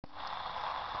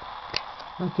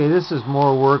Okay, this is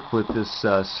more work with this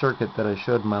circuit that I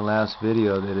showed in my last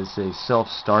video that is a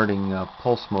self-starting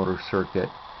pulse motor circuit.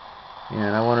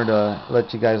 And I wanted to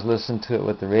let you guys listen to it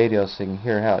with the radio so you can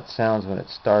hear how it sounds when it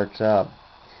starts up.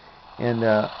 And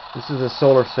this is a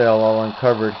solar cell all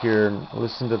uncovered here, and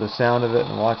listen to the sound of it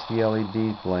and watch the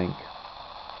LED blink.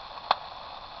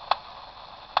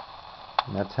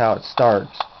 And that's how it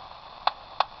starts.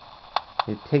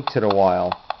 It takes it a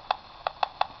while.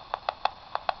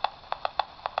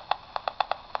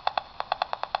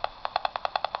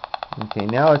 Okay,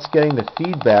 now it's getting the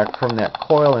feedback from that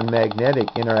coil and magnetic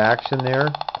interaction there,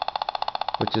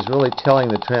 which is really telling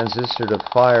the transistor to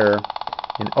fire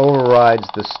and overrides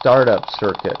the startup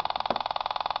circuit.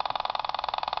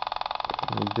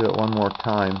 Let me do it one more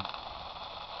time.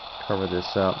 Cover this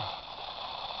up.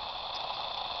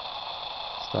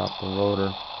 Stop the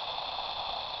rotor.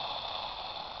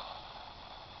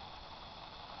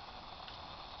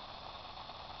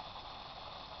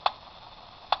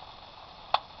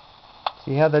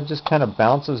 See how that just kind of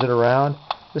bounces it around?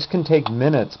 This can take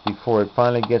minutes before it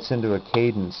finally gets into a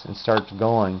cadence and starts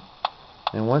going.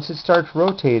 And once it starts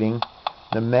rotating,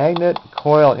 the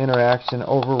magnet-coil interaction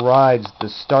overrides the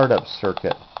startup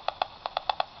circuit.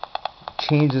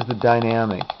 Changes the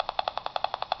dynamic.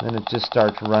 Then it just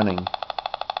starts running.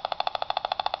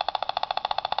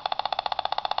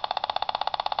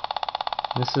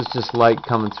 This is just light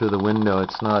coming through the window.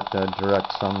 It's not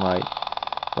direct sunlight.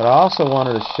 But I also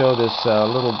wanted to show this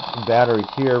little battery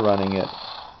here running it.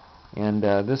 And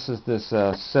this is this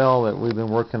cell that we've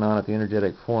been working on at the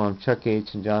Energetic Forum. Chuck H.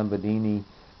 and John Bedini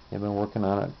have been working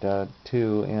on it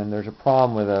too. And there's a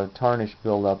problem with a tarnish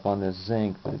buildup on this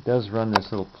zinc, but it does run this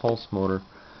little pulse motor.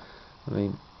 Let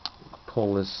me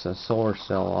pull this solar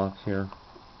cell off here.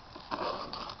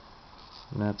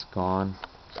 And that's gone.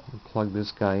 Plug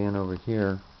this guy in over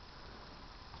here.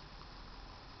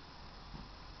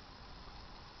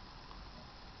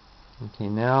 Okay,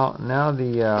 now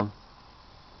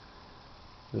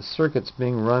the circuit's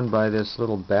being run by this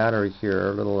little battery here,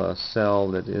 a little cell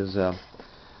that is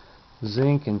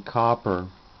zinc and copper.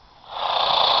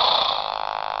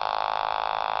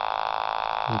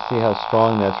 You can see how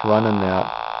strong that's running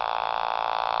that.